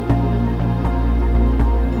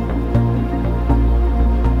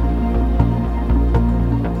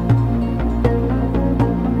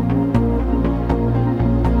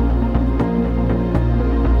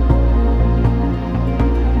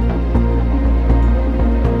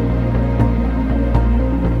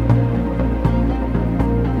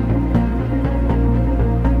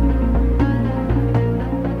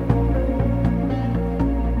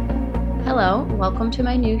Welcome to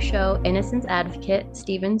my new show, Innocence Advocate,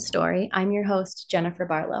 Stephen's Story. I'm your host, Jennifer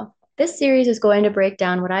Barlow. This series is going to break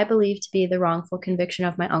down what I believe to be the wrongful conviction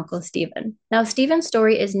of my uncle Stephan. Now, Stephen's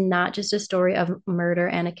story is not just a story of murder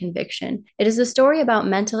and a conviction. It is a story about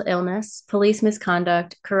mental illness, police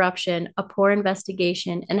misconduct, corruption, a poor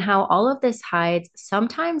investigation, and how all of this hides,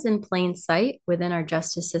 sometimes in plain sight, within our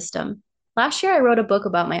justice system. Last year, I wrote a book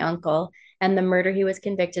about my uncle and the murder he was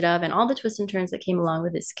convicted of and all the twists and turns that came along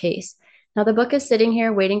with his case. Now, the book is sitting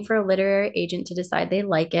here waiting for a literary agent to decide they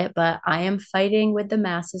like it, but I am fighting with the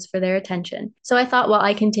masses for their attention. So I thought while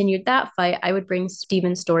I continued that fight, I would bring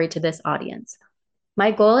Stephen's story to this audience.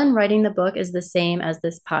 My goal in writing the book is the same as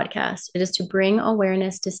this podcast. It is to bring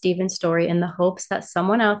awareness to Stephen's story in the hopes that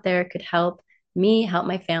someone out there could help me, help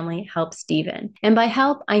my family, help Stephen. And by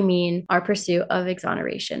help, I mean our pursuit of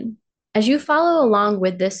exoneration. As you follow along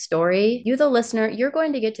with this story, you, the listener, you're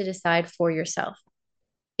going to get to decide for yourself.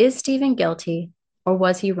 Is Stephen guilty or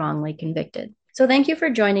was he wrongly convicted? So thank you for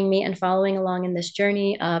joining me and following along in this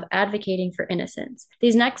journey of advocating for innocence.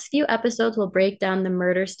 These next few episodes will break down the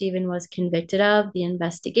murder Stephen was convicted of, the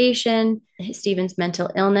investigation, Stephen's mental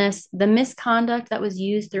illness, the misconduct that was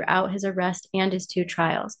used throughout his arrest and his two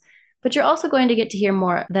trials. But you're also going to get to hear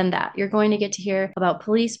more than that. You're going to get to hear about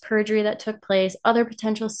police perjury that took place, other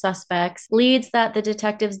potential suspects, leads that the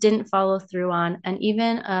detectives didn't follow through on, and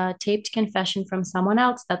even a taped confession from someone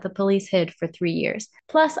else that the police hid for 3 years.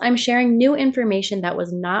 Plus, I'm sharing new information that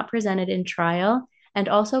was not presented in trial and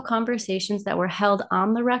also conversations that were held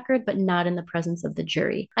on the record but not in the presence of the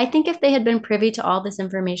jury. I think if they had been privy to all this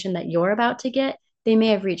information that you're about to get, they may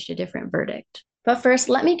have reached a different verdict. But first,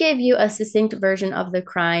 let me give you a succinct version of the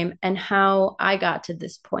crime and how I got to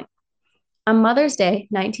this point. On Mother's Day,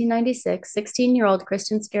 1996, 16-year-old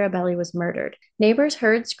Kristen Scarabelli was murdered. Neighbors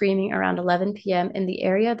heard screaming around 11 p.m. in the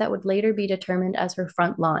area that would later be determined as her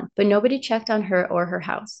front lawn, but nobody checked on her or her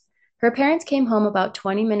house. Her parents came home about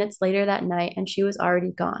 20 minutes later that night and she was already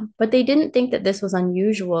gone. But they didn't think that this was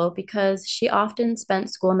unusual because she often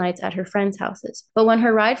spent school nights at her friends' houses. But when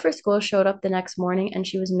her ride for school showed up the next morning and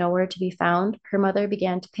she was nowhere to be found, her mother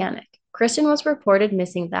began to panic. Kristen was reported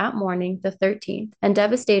missing that morning, the 13th, and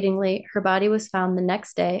devastatingly, her body was found the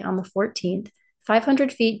next day on the 14th,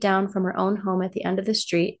 500 feet down from her own home at the end of the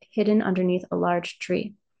street, hidden underneath a large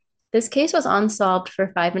tree. This case was unsolved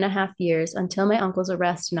for 5.5 years until my uncle's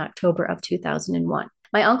arrest in October of 2001.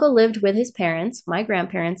 My uncle lived with his parents, my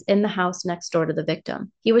grandparents, in the house next door to the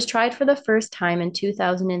victim. He was tried for the first time in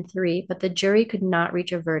 2003, but the jury could not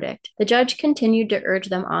reach a verdict. The judge continued to urge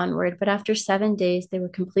them onward, but after 7 days, they were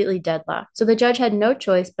completely deadlocked. So the judge had no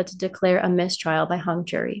choice but to declare a mistrial by hung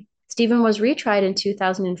jury. Stephen was retried in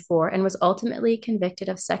 2004 and was ultimately convicted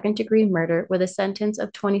of second-degree murder with a sentence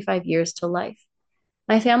of 25 years to life.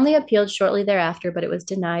 My family appealed shortly thereafter, but it was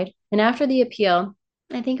denied. And after the appeal,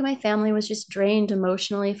 I think my family was just drained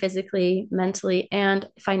emotionally, physically, mentally, and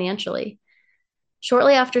financially.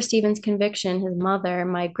 Shortly after Stephen's conviction, his mother,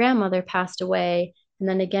 my grandmother, passed away. And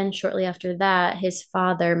then again, shortly after that, his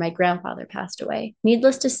father, my grandfather, passed away.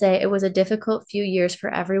 Needless to say, it was a difficult few years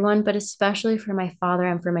for everyone, but especially for my father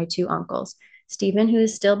and for my two uncles. Stephen, who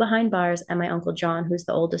is still behind bars, and my uncle John, who's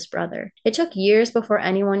the oldest brother. It took years before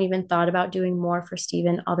anyone even thought about doing more for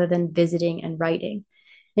Stephen other than visiting and writing.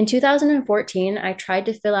 In 2014, I tried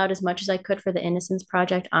to fill out as much as I could for the Innocence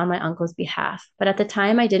Project on my uncle's behalf, but at the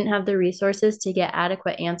time I didn't have the resources to get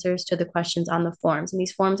adequate answers to the questions on the forms, and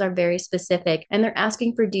these forms are very specific, and they're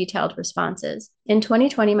asking for detailed responses. In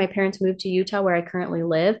 2020, my parents moved to Utah, where I currently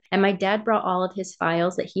live, and my dad brought all of his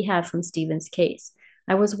files that he had from Stephen's case.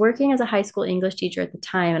 I was working as a high school English teacher at the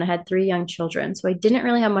time, and I had 3 young children, so I didn't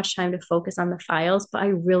really have much time to focus on the files, but I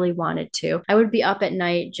really wanted to. I would be up at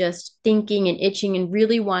night just thinking and itching and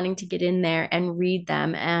really wanting to get in there and read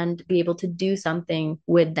them and be able to do something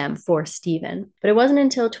with them for Stephen. But it wasn't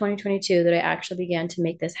until 2022 that I actually began to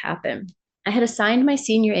make this happen. I had assigned my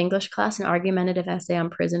senior English class an argumentative essay on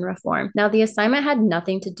prison reform. Now, the assignment had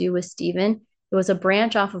nothing to do with Stephen. It was a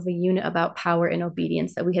branch off of a unit about power and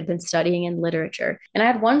obedience that we had been studying in literature. And I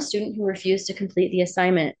had one student who refused to complete the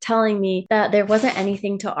assignment, telling me that there wasn't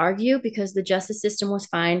anything to argue because the justice system was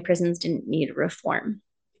fine, prisons didn't need reform.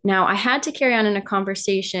 Now, I had to carry on in a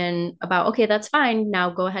conversation about, okay, that's fine. Now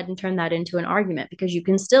go ahead and turn that into an argument because you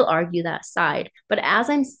can still argue that side. But as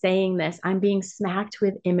I'm saying this, I'm being smacked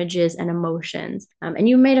with images and emotions. And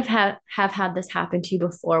you may have had this happen to you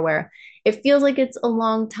before where it feels like it's a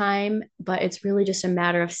long time, but it's really just a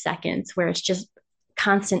matter of seconds where it's just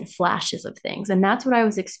constant flashes of things. And that's what I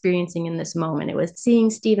was experiencing in this moment. It was seeing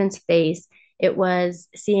Stephen's face. It was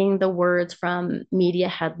seeing the words from media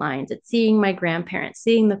headlines. It's seeing my grandparents,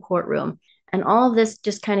 seeing the courtroom. And all of this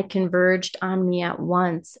just kind of converged on me at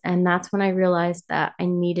once. And that's when I realized that I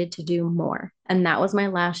needed to do more. And that was my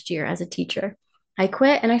last year as a teacher. I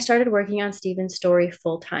quit and I started working on Stephen's story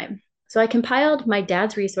full time. So I compiled my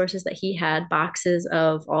dad's resources that he had, boxes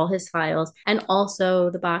of all his files, and also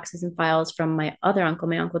the boxes and files from my other uncle,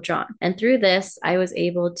 my Uncle John. And through this, I was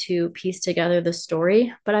able to piece together the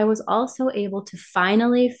story, but I was also able to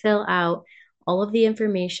finally fill out all of the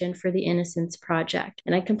information for the Innocence Project.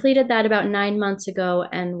 And I completed that about 9 months ago,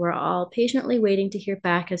 and we're all patiently waiting to hear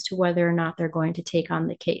back as to whether or not they're going to take on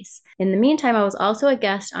the case. In the meantime, I was also a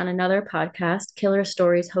guest on another podcast, Killer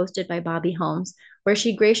Stories, hosted by Bobby Holmes, where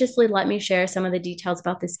she graciously let me share some of the details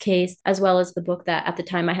about this case, as well as the book that at the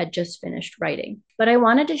time I had just finished writing. But I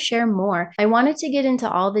wanted to share more. I wanted to get into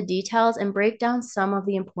all the details and break down some of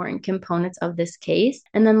the important components of this case,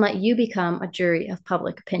 and then let you become a jury of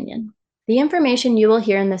public opinion. The information you will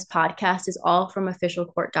hear in this podcast is all from official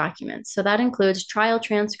court documents. So that includes trial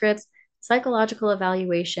transcripts, psychological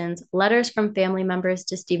evaluations, letters from family members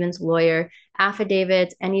to Stephen's lawyer,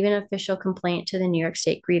 affidavits, and even an official complaint to the New York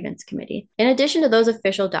State Grievance Committee. In addition to those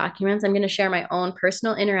official documents, I'm going to share my own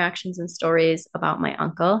personal interactions and stories about my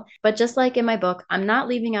uncle. But just like in my book, I'm not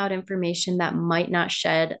leaving out information that might not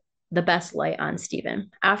shed the best light on Stephen.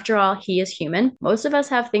 After all, he is human. Most of us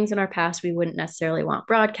have things in our past we wouldn't necessarily want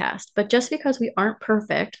broadcast, but just because we aren't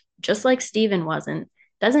perfect, just like Stephen wasn't,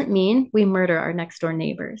 doesn't mean we murder our next door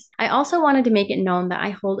neighbors. I also wanted to make it known that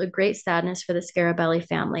I hold a great sadness for the Scarabelli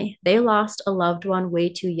family. They lost a loved one way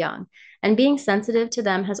too young, and being sensitive to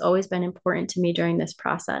them has always been important to me during this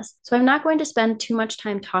process. So I'm not going to spend too much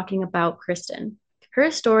time talking about Kristen.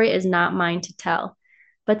 Her story is not mine to tell.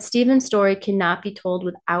 But Stephen's story cannot be told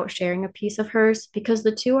without sharing a piece of hers because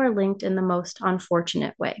the two are linked in the most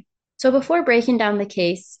unfortunate way. So, before breaking down the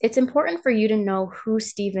case, it's important for you to know who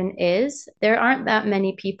Stephen is. There aren't that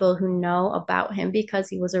many people who know about him because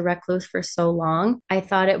he was a recluse for so long. I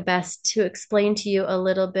thought it best to explain to you a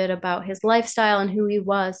little bit about his lifestyle and who he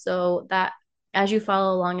was so that as you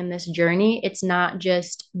follow along in this journey, it's not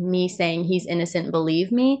just me saying he's innocent,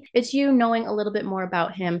 believe me. It's you knowing a little bit more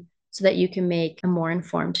about him so that you can make a more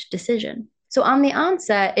informed decision. So, on the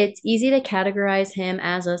onset, it's easy to categorize him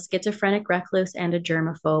as a schizophrenic recluse and a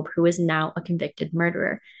germaphobe who is now a convicted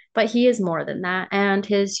murderer. But he is more than that, and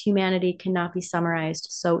his humanity cannot be summarized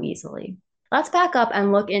so easily. Let's back up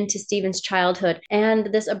and look into Stephen's childhood and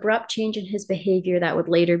this abrupt change in his behavior that would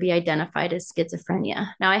later be identified as schizophrenia.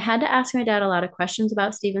 Now, I had to ask my dad a lot of questions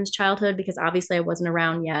about Stephen's childhood because obviously I wasn't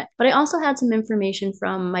around yet, but I also had some information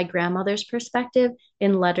from my grandmother's perspective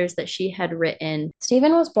in letters that she had written.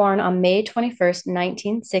 Stephen was born on May 21st,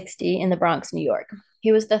 1960 in the Bronx, New York.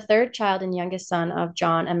 He was the third child and youngest son of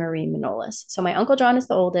John and Marie Manolis. So my Uncle John is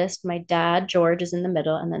the oldest, my dad, George, is in the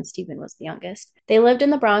middle, and then Stephen was the youngest. They lived in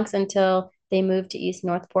the Bronx until they moved to East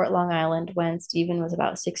Northport, Long Island, when Stephen was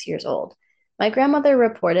about 6 years old. My grandmother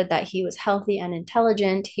reported that he was healthy and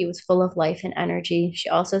intelligent. He was full of life and energy. She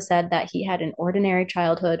also said that he had an ordinary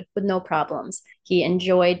childhood with no problems. He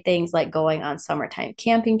enjoyed things like going on summertime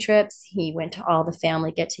camping trips. He went to all the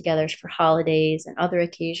family get togethers for holidays and other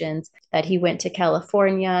occasions, that he went to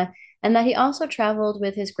California, and that he also traveled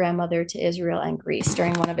with his grandmother to Israel and Greece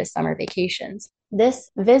during one of his summer vacations.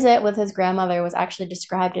 This visit with his grandmother was actually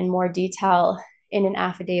described in more detail in an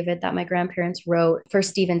affidavit that my grandparents wrote for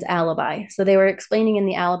Stephen's alibi. So they were explaining in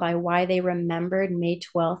the alibi why they remembered May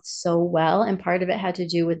 12th so well. And part of it had to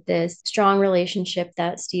do with this strong relationship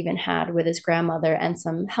that Stephen had with his grandmother and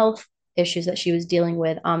some health issues that she was dealing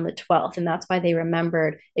with on the 12th. And that's why they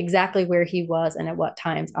remembered exactly where he was and at what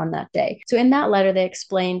times on that day. So in that letter, they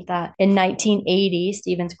explained that in 1980,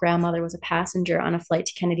 Stephen's grandmother was a passenger on a flight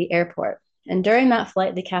to Kennedy Airport. And during that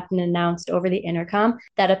flight, the captain announced over the intercom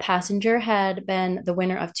that a passenger had been the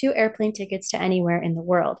winner of 2 airplane tickets to anywhere in the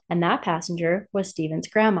world. And that passenger was Stephen's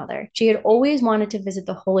grandmother. She had always wanted to visit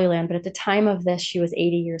the Holy Land, but at the time of this, she was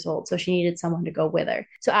 80 years old, so she needed someone to go with her.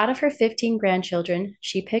 So out of her 15 grandchildren,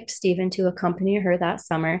 she picked Stephen to accompany her that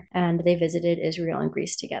summer, and they visited Israel and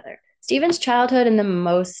Greece together. Stephen's childhood, in the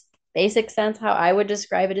most basic sense, how I would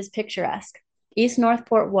describe it, is picturesque. East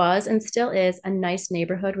Northport was and still is a nice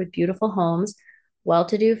neighborhood with beautiful homes,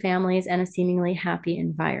 well-to-do families, and a seemingly happy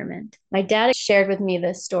environment. My dad shared with me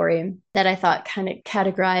this story that I thought kind of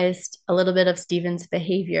categorized a little bit of Stephen's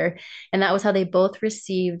behavior, and that was how they both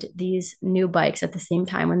received these new bikes at the same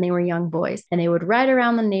time when they were young boys. And they would ride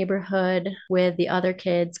around the neighborhood with the other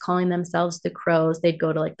kids, calling themselves the Crows. They'd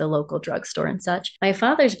go to like the local drugstore and such. My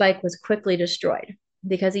father's bike was quickly destroyed.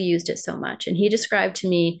 because he used it so much. And he described to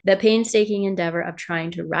me the painstaking endeavor of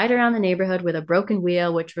trying to ride around the neighborhood with a broken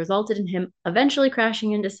wheel, which resulted in him eventually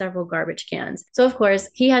crashing into several garbage cans. So, of course,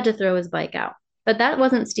 he had to throw his bike out. But that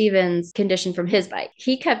wasn't Stephen's condition from his bike.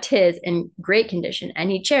 He kept his in great condition and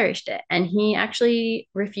he cherished it. And he actually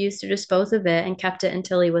refused to dispose of it and kept it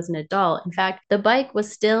until he was an adult. In fact, the bike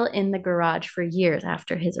was still in the garage for years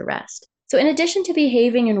after his arrest. So, in addition to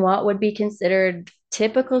behaving in what would be considered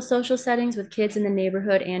typical social settings with kids in the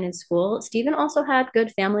neighborhood and in school, Stephen also had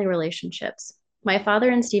good family relationships. My father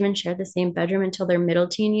and Stephen shared the same bedroom until their middle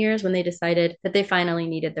teen years when they decided that they finally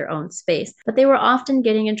needed their own space. But they were often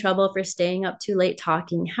getting in trouble for staying up too late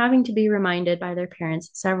talking, having to be reminded by their parents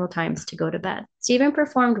several times to go to bed. Stephen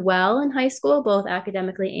performed well in high school, both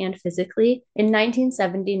academically and physically. In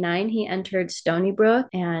 1979, he entered Stony Brook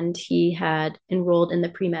and he had enrolled in the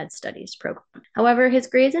pre-med studies program. However, his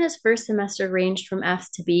grades in his first semester ranged from F's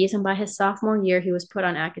to B's, and by his sophomore year, he was put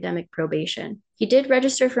on academic probation. He did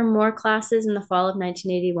register for more classes in the fall of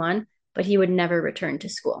 1981, but he would never return to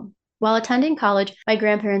school. While attending college, my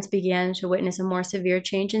grandparents began to witness a more severe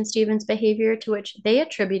change in Stephen's behavior, to which they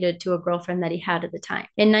attributed to a girlfriend that he had at the time.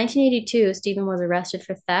 In 1982, Stephen was arrested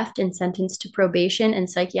for theft and sentenced to probation and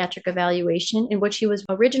psychiatric evaluation, in which he was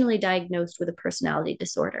originally diagnosed with a personality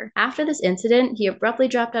disorder. After this incident, he abruptly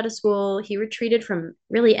dropped out of school. He retreated from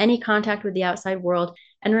really any contact with the outside world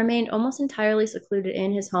and remained almost entirely secluded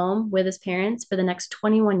in his home with his parents for the next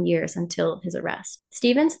 21 years until his arrest.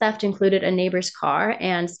 Stephen's theft included a neighbor's car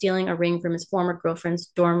and stealing a ring from his former girlfriend's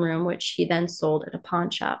dorm room, which he then sold at a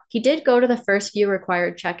pawn shop. He did go to the first few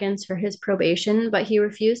required check-ins for his probation, but he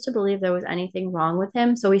refused to believe there was anything wrong with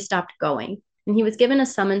him, so he stopped going. And he was given a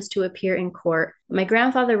summons to appear in court. My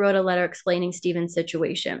grandfather wrote a letter explaining Stephen's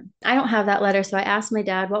situation. I don't have that letter, so I asked my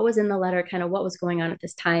dad what was in the letter, kind of what was going on at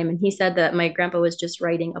this time. And he said that my grandpa was just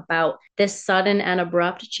writing about this sudden and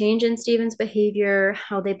abrupt change in Stephen's behavior,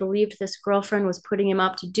 how they believed this girlfriend was putting him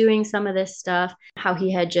up to doing some of this stuff, how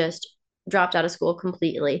he had just dropped out of school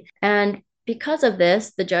completely. And because of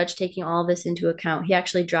this, the judge taking all of this into account, he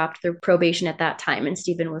actually dropped the probation at that time, and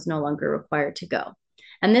Stephen was no longer required to go.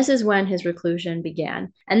 And this is when his reclusion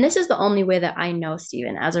began. And this is the only way that I know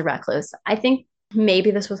Stephen as a recluse. I think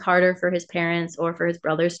maybe this was harder for his parents or for his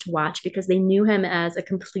brothers to watch because they knew him as a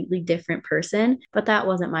completely different person, but that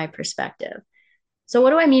wasn't my perspective. So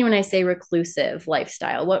what do I mean when I say reclusive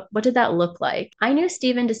lifestyle? What did that look like? I knew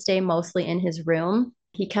Stephen to stay mostly in his room.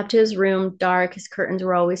 He kept his room dark, his curtains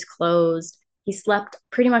were always closed. He slept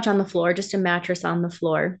pretty much on the floor, just a mattress on the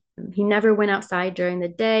floor. He never went outside during the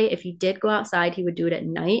day. If he did go outside, he would do it at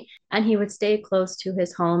night, and he would stay close to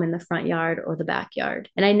his home in the front yard or the backyard.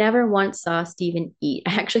 And I never once saw Stephen eat.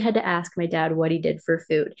 I actually had to ask my dad what he did for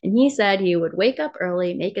food. And he said he would wake up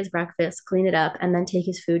early, make his breakfast, clean it up, and then take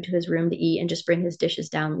his food to his room to eat and just bring his dishes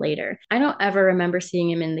down later. I don't ever remember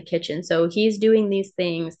seeing him in the kitchen. So he's doing these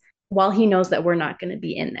things while he knows that we're not going to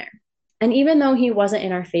be in there. And even though he wasn't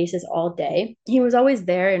in our faces all day, he was always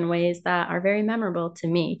there in ways that are very memorable to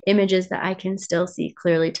me, images that I can still see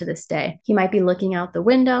clearly to this day. He might be looking out the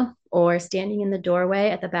window or standing in the doorway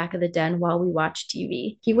at the back of the den while we watch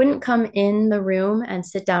TV. He wouldn't come in the room and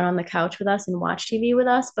sit down on the couch with us and watch TV with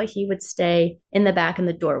us, but he would stay in the back in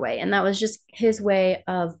the doorway. And that was just his way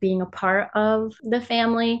of being a part of the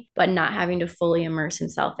family, but not having to fully immerse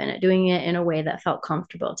himself in it, doing it in a way that felt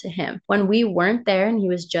comfortable to him. When we weren't there and he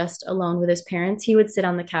was just alone with his parents, he would sit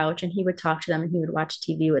on the couch and he would talk to them and he would watch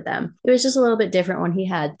TV with them. It was just a little bit different when he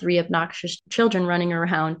had three obnoxious children running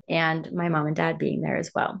around and my mom and dad being there as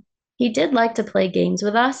well. He did like to play games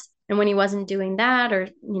with us. And when he wasn't doing that or,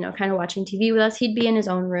 kind of watching TV with us, he'd be in his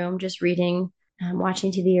own room just reading,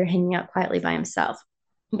 watching TV or hanging out quietly by himself.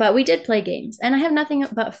 But we did play games, and I have nothing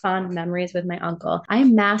but fond memories with my uncle. I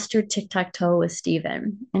mastered tic-tac-toe with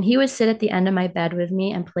Stephen, and he would sit at the end of my bed with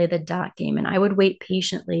me and play the dot game, and I would wait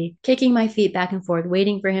patiently, kicking my feet back and forth,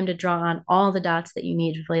 waiting for him to draw on all the dots that you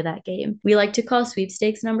need to play that game. We like to call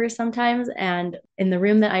sweepstakes numbers sometimes, and in the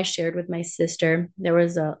room that I shared with my sister, there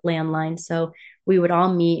was a landline, so we would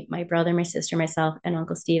all meet, my brother, my sister, myself, and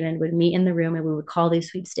Uncle Stephen would meet in the room and we would call these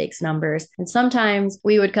sweepstakes numbers. And sometimes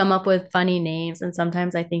we would come up with funny names. And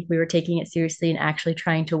sometimes I think we were taking it seriously and actually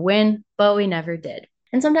trying to win, but we never did.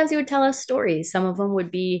 And sometimes he would tell us stories. Some of them would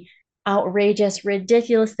be outrageous,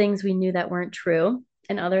 ridiculous things we knew that weren't true.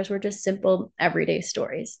 And others were just simple, everyday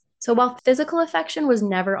stories. So while physical affection was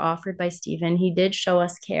never offered by Stephen, he did show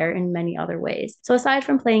us care in many other ways. So aside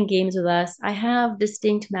from playing games with us, I have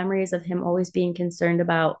distinct memories of him always being concerned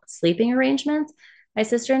about sleeping arrangements. My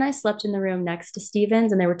sister and I slept in the room next to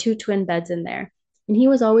Stephen's, and there were two twin beds in there. And he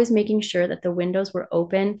was always making sure that the windows were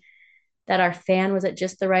open, that our fan was at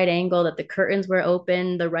just the right angle, that the curtains were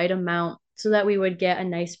open the right amount so that we would get a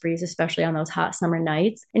nice breeze, especially on those hot summer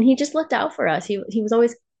nights. And he just looked out for us. He was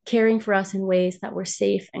always caring for us in ways that were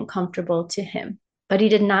safe and comfortable to him. But he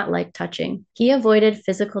did not like touching. He avoided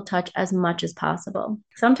physical touch as much as possible.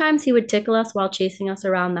 Sometimes he would tickle us while chasing us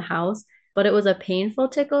around the house, but it was a painful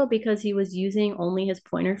tickle because he was using only his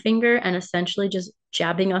pointer finger and essentially just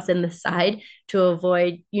jabbing us in the side to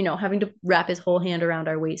avoid, having to wrap his whole hand around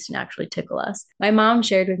our waist and actually tickle us. My mom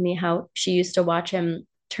shared with me how she used to watch him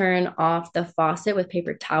turn off the faucet with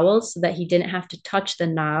paper towels so that he didn't have to touch the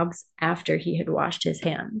knobs after he had washed his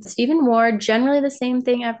hands. Stephen wore generally the same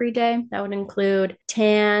thing every day. That would include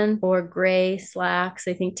tan or gray slacks.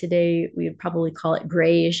 I think today we would probably call it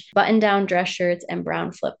grayish, button-down dress shirts and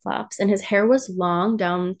brown flip-flops. And his hair was long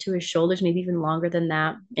down to his shoulders, maybe even longer than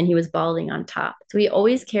that. And he was balding on top. So he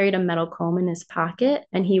always carried a metal comb in his pocket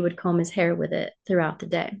and he would comb his hair with it throughout the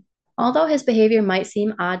day. Although his behavior might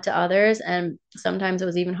seem odd to others, and sometimes it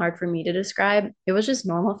was even hard for me to describe, it was just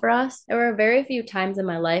normal for us. There were very few times in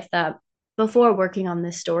my life that before working on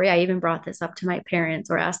this story, I even brought this up to my parents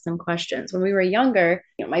or asked them questions. When we were younger,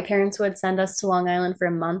 my parents would send us to Long Island for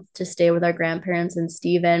a month to stay with our grandparents and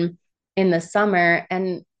Stephen in the summer.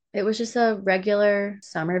 And it was just a regular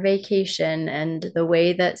summer vacation. And the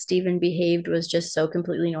way that Stephen behaved was just so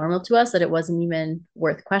completely normal to us that it wasn't even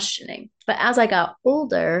worth questioning. But as I got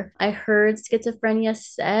older, I heard schizophrenia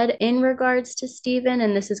said in regards to Stephen,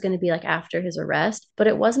 and this is going to be like after his arrest. But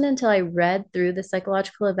it wasn't until I read through the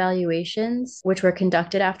psychological evaluations, which were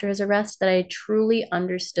conducted after his arrest, that I truly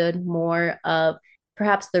understood more of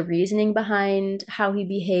perhaps the reasoning behind how he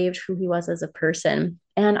behaved, who he was as a person.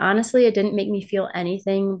 And honestly, it didn't make me feel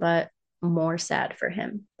anything but more sad for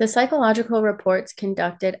him. The psychological reports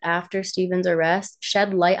conducted after Stephen's arrest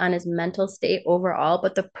shed light on his mental state overall,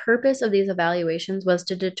 but the purpose of these evaluations was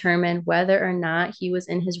to determine whether or not he was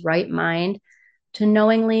in his right mind to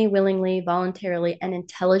knowingly, willingly, voluntarily, and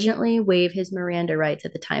intelligently waive his Miranda rights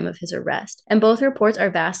at the time of his arrest. And both reports are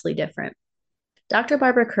vastly different. Dr.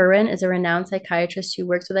 Barbara Kerwin is a renowned psychiatrist who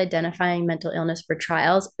works with identifying mental illness for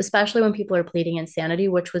trials, especially when people are pleading insanity,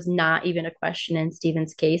 which was not even a question in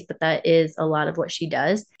Stephen's case, but that is a lot of what she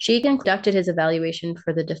does. She conducted his evaluation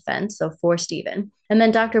for the defense, so for Stephen, and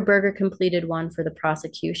then Dr. Berger completed one for the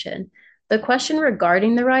prosecution. The question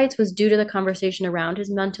regarding the rights was due to the conversation around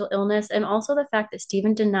his mental illness and also the fact that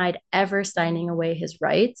Stephen denied ever signing away his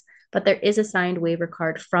rights, but there is a signed waiver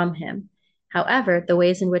card from him. However, the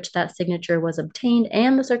ways in which that signature was obtained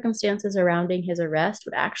and the circumstances surrounding his arrest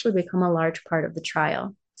would actually become a large part of the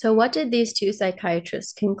trial. So, what did these two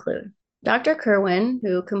psychiatrists conclude? Dr. Kerwin,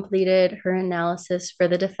 who completed her analysis for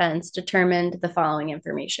the defense, determined the following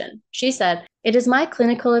information. She said, "It is my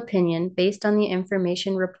clinical opinion, based on the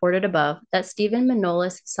information reported above, that Stephen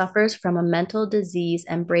Manolis suffers from a mental disease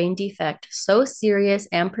and brain defect so serious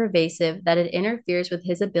and pervasive that it interferes with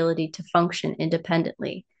his ability to function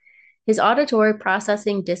independently. His auditory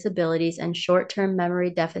processing disabilities and short-term memory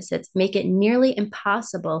deficits make it nearly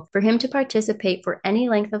impossible for him to participate for any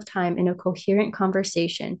length of time in a coherent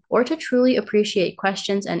conversation or to truly appreciate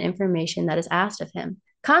questions and information that is asked of him.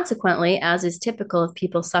 Consequently, as is typical of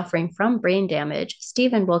people suffering from brain damage,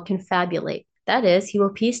 Stephen will confabulate. That is, he will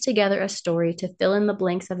piece together a story to fill in the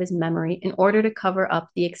blanks of his memory in order to cover up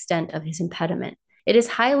the extent of his impediment. It is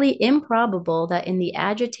highly improbable that in the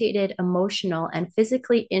agitated, emotional, and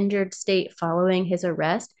physically injured state following his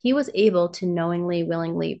arrest, he was able to knowingly,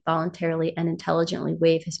 willingly, voluntarily, and intelligently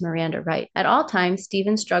waive his Miranda right. At all times,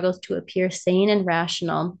 Stephen struggles to appear sane and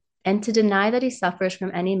rational and to deny that he suffers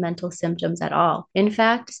from any mental symptoms at all. In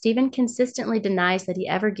fact, Stephen consistently denies that he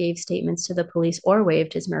ever gave statements to the police or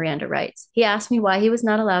waived his Miranda rights. He asked me why he was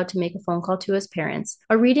not allowed to make a phone call to his parents.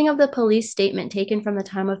 A reading of the police statement taken from the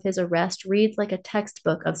time of his arrest reads like a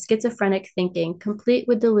textbook of schizophrenic thinking, complete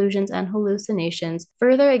with delusions and hallucinations,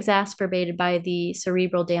 further exacerbated by the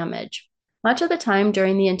cerebral damage. Much of the time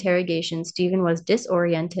during the interrogation, Stephen was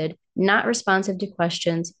disoriented, not responsive to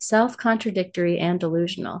questions, self-contradictory, and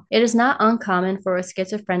delusional. It is not uncommon for a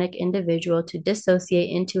schizophrenic individual to dissociate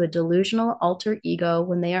into a delusional alter ego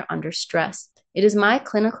when they are under stress. It is my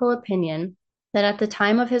clinical opinion that at the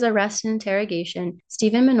time of his arrest and interrogation,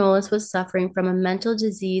 Stephen Manolis was suffering from a mental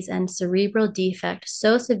disease and cerebral defect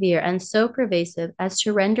so severe and so pervasive as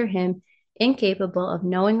to render him incapable of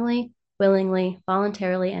knowingly, willingly,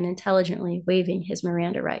 voluntarily, and intelligently waiving his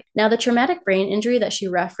Miranda right. Now, the traumatic brain injury that she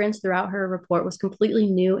referenced throughout her report was completely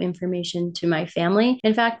new information to my family.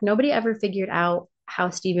 In fact, nobody ever figured out how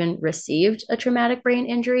Stephen received a traumatic brain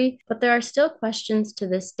injury, but there are still questions to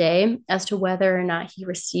this day as to whether or not he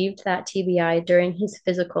received that TBI during his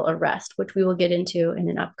physical arrest, which we will get into in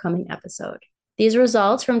an upcoming episode. These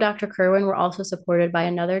results from Dr. Kerwin were also supported by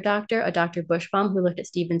another doctor, a Dr. Bushbaum, who looked at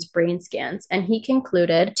Stephen's brain scans, and he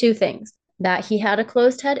concluded two things: that he had a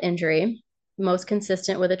closed head injury, most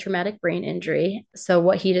consistent with a traumatic brain injury. So,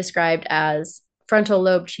 what he described as frontal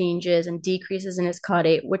lobe changes and decreases in his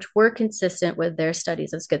caudate, which were consistent with their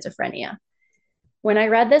studies of schizophrenia. When I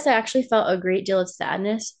read this, I actually felt a great deal of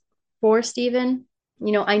sadness for Stephen.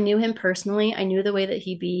 I knew him personally. I knew the way that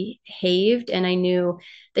he behaved, and I knew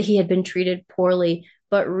that he had been treated poorly.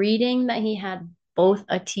 But reading that he had both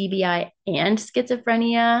a TBI and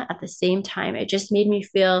schizophrenia at the same time, it just made me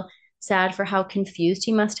feel sad for how confused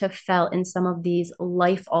he must have felt in some of these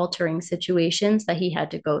life-altering situations that he had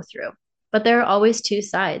to go through. But there are always two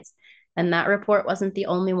sides. And that report wasn't the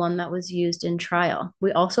only one that was used in trial.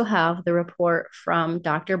 We also have the report from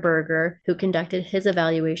Dr. Berger, who conducted his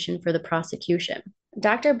evaluation for the prosecution.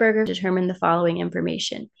 Dr. Berger determined the following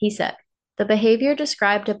information. He said, "The behavior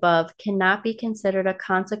described above cannot be considered a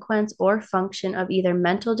consequence or function of either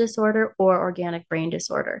mental disorder or organic brain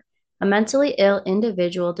disorder. A mentally ill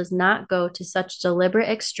individual does not go to such deliberate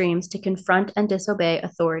extremes to confront and disobey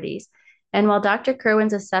authorities. And while Dr.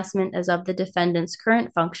 Kerwin's assessment is of the defendant's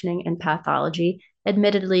current functioning and pathology,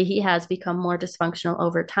 admittedly, he has become more dysfunctional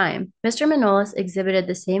over time. Mr. Manolis exhibited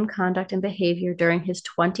the same conduct and behavior during his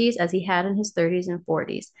 20s as he had in his 30s and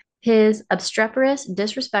 40s. His obstreperous,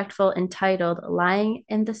 disrespectful, entitled, lying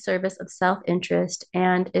in the service of self-interest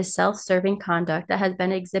and is self-serving conduct that has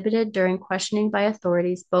been exhibited during questioning by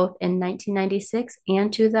authorities both in 1996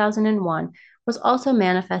 and 2001 was also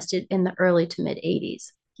manifested in the early to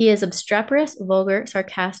mid-80s. He is obstreperous, vulgar,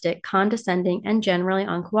 sarcastic, condescending, and generally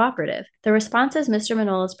uncooperative. The responses Mr.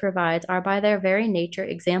 Manolis provides are by their very nature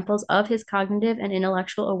examples of his cognitive and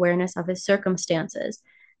intellectual awareness of his circumstances,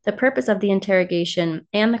 the purpose of the interrogation,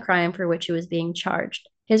 and the crime for which he was being charged.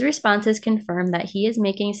 His responses confirm that he is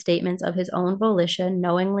making statements of his own volition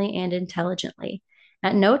knowingly and intelligently.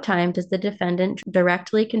 At no time does the defendant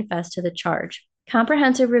directly confess to the charge.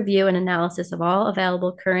 Comprehensive review and analysis of all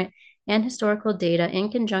available current and historical data in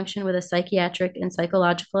conjunction with a psychiatric and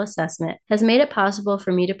psychological assessment has made it possible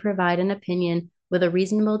for me to provide an opinion with a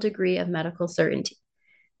reasonable degree of medical certainty.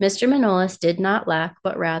 Mr. Manolis did not lack,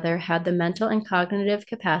 but rather had the mental and cognitive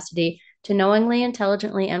capacity to knowingly,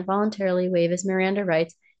 intelligently, and voluntarily waive his Miranda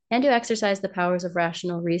rights and to exercise the powers of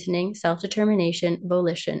rational reasoning, self-determination,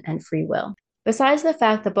 volition, and free will. Besides the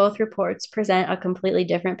fact that both reports present a completely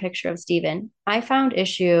different picture of Stephen, I found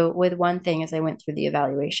issue with one thing as I went through the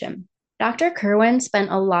evaluation. Dr. Kerwin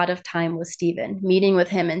spent a lot of time with Stephen, meeting with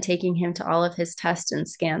him and taking him to all of his tests and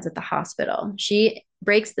scans at the hospital. She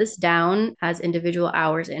breaks this down as individual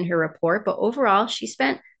hours in her report, but overall, she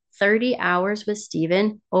spent 30 hours with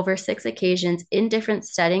Stephen over 6 occasions in different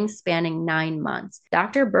settings spanning 9 months.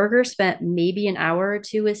 Dr. Berger spent maybe an hour or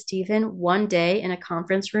two with Stephen one day in a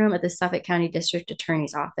conference room at the Suffolk County District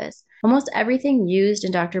Attorney's Office. Almost everything used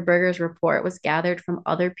in Dr. Berger's report was gathered from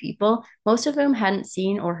other people, most of whom hadn't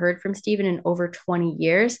seen or heard from Stephen in over 20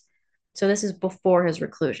 years. So this is before his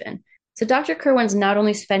reclusion. So Dr. Kerwin's not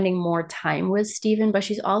only spending more time with Stephen, but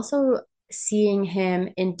she's also seeing him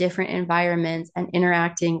in different environments and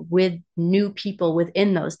interacting with new people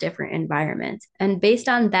within those different environments. And based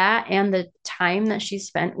on that and the time that she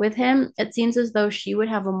spent with him, it seems as though she would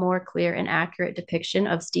have a more clear and accurate depiction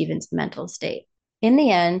of Stephen's mental state. In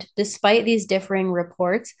the end, despite these differing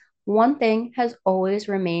reports, one thing has always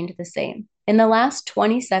remained the same. In the last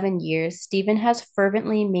 27 years, Stephen has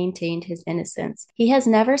fervently maintained his innocence. He has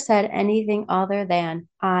never said anything other than,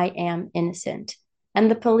 "I am innocent." And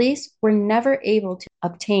the police were never able to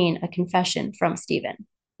obtain a confession from Stephen.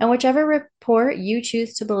 And whichever report you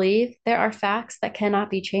choose to believe, there are facts that cannot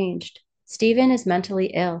be changed. Stephen is mentally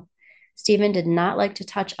ill. Stephen did not like to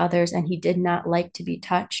touch others, and he did not like to be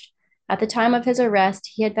touched. At the time of his arrest,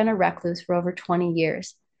 he had been a recluse for over 20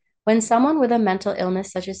 years. When someone with a mental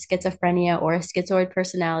illness such as schizophrenia or a schizoid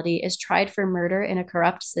personality is tried for murder in a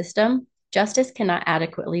corrupt system, justice cannot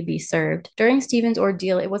adequately be served. During Stephen's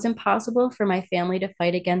ordeal, it was impossible for my family to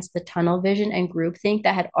fight against the tunnel vision and groupthink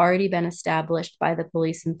that had already been established by the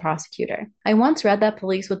police and prosecutor. I once read that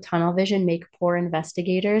police with tunnel vision make poor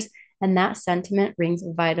investigators, and that sentiment rings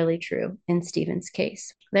vitally true in Stephen's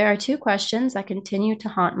case. There are two questions that continue to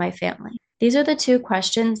haunt my family. These are the two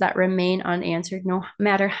questions that remain unanswered no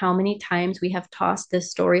matter how many times we have tossed this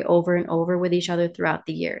story over and over with each other throughout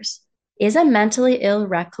the years. Is a mentally ill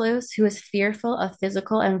recluse who is fearful of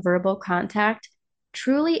physical and verbal contact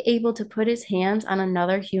truly able to put his hands on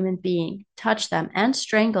another human being, touch them, and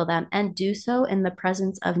strangle them, and do so in the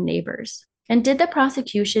presence of neighbors? And did the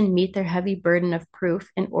prosecution meet their heavy burden of proof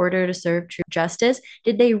in order to serve true justice?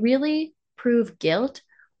 Did they really prove guilt,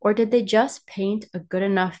 or did they just paint a good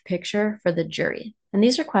enough picture for the jury? And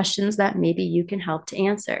these are questions that maybe you can help to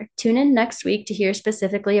answer. Tune in next week to hear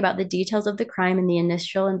specifically about the details of the crime and the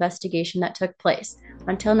initial investigation that took place.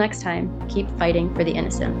 Until next time, keep fighting for the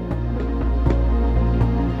innocent.